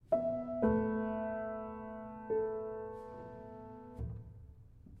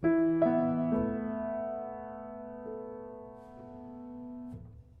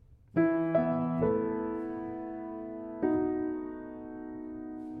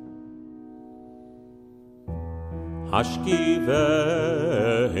השכיבנו,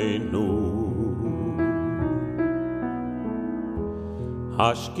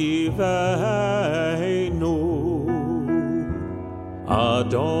 השכיבנו,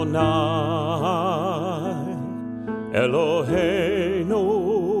 אדוני אלוהינו,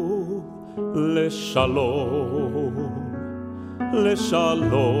 לשלום,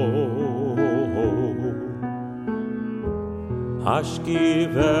 לשלום.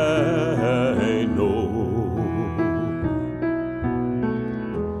 השכיבנו,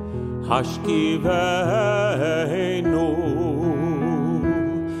 השכיבנו,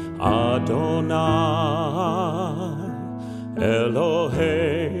 אדוני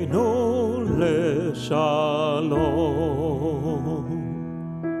אלוהינו, לשלום.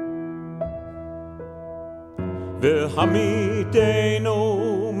 והעמידנו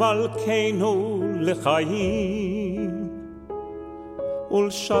מלכנו לחיים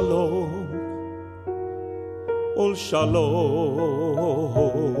ולשלום, ולשלום.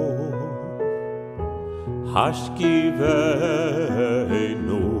 השכיבנו,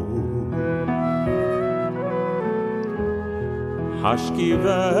 השכיבנו,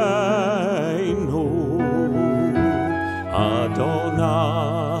 אדוני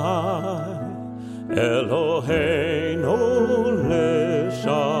אלוהינו,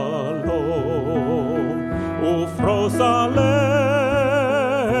 לשלום. ופרוס עלינו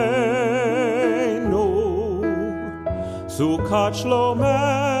סוכת שלומך,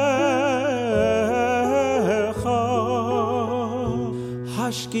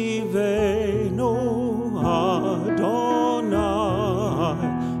 השכיבנו, אדוני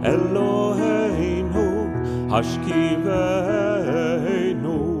אלוהינו, השכיבנו,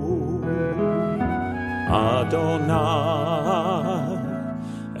 אדוני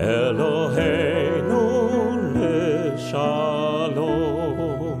אלוהינו, לשלום.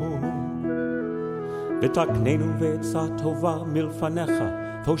 ותקננו בעצה טובה מלפניך,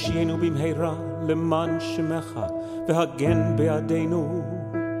 תושיענו במהרה למען שמך, והגן בידינו,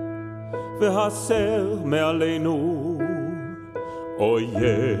 והסר מעלינו אויב,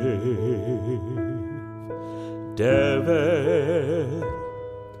 דבר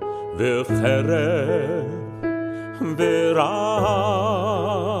וחרב ורב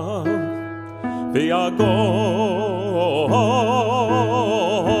ויגון,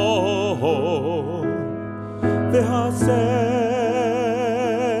 והסר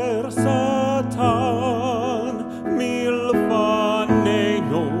שטן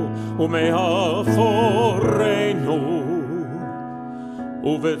מלפנינו ומאחורינו,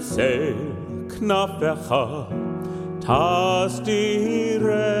 ובצל כנפיך תסתירנו,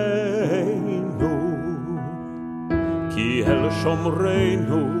 כי אל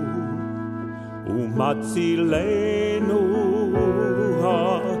שומרנו ומצילנו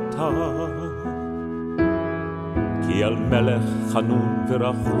אתה, כי אל מלך חנון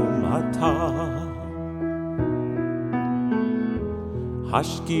ורחום אתה.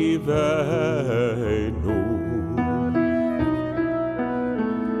 השכיבנו,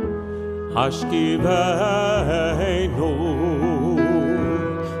 השכיבנו,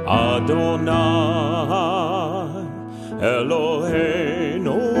 אדוני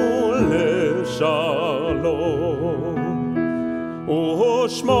אלוהינו, לשלום.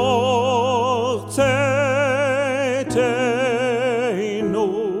 ושמור צאתנו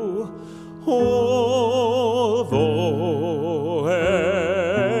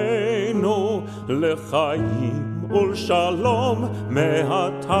ובואנו לחיים ולשלום,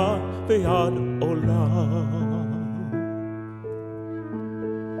 מעתה ועד עולם.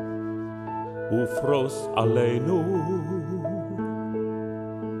 ופרוס עלינו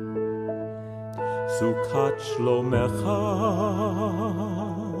סוכת שלומך,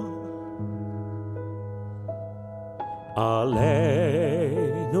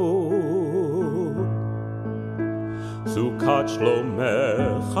 עלינו סוכת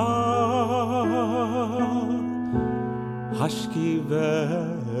שלומך, השכיבנו,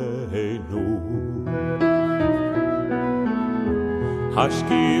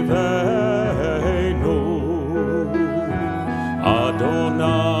 השכיבנו,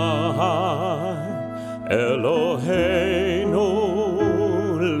 אדוני אלוהינו,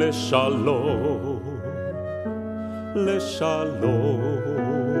 לשלום, לשלום.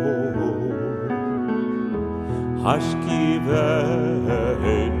 השכיבנו,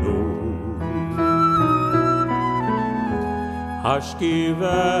 השכיבנו,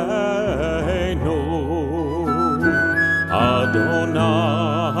 אדוני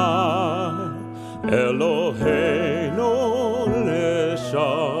אלוהינו,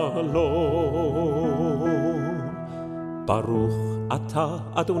 לשלום. ברוך אתה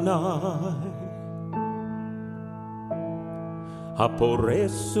אדוני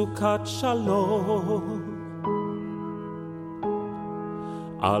הפורס סוכת שלום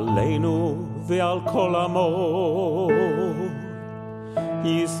עלינו ועל כל עמו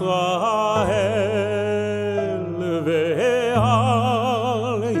ישראל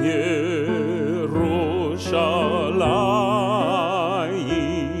ועל ירושלים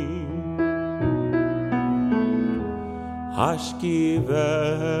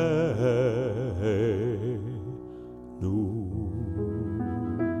השכיבם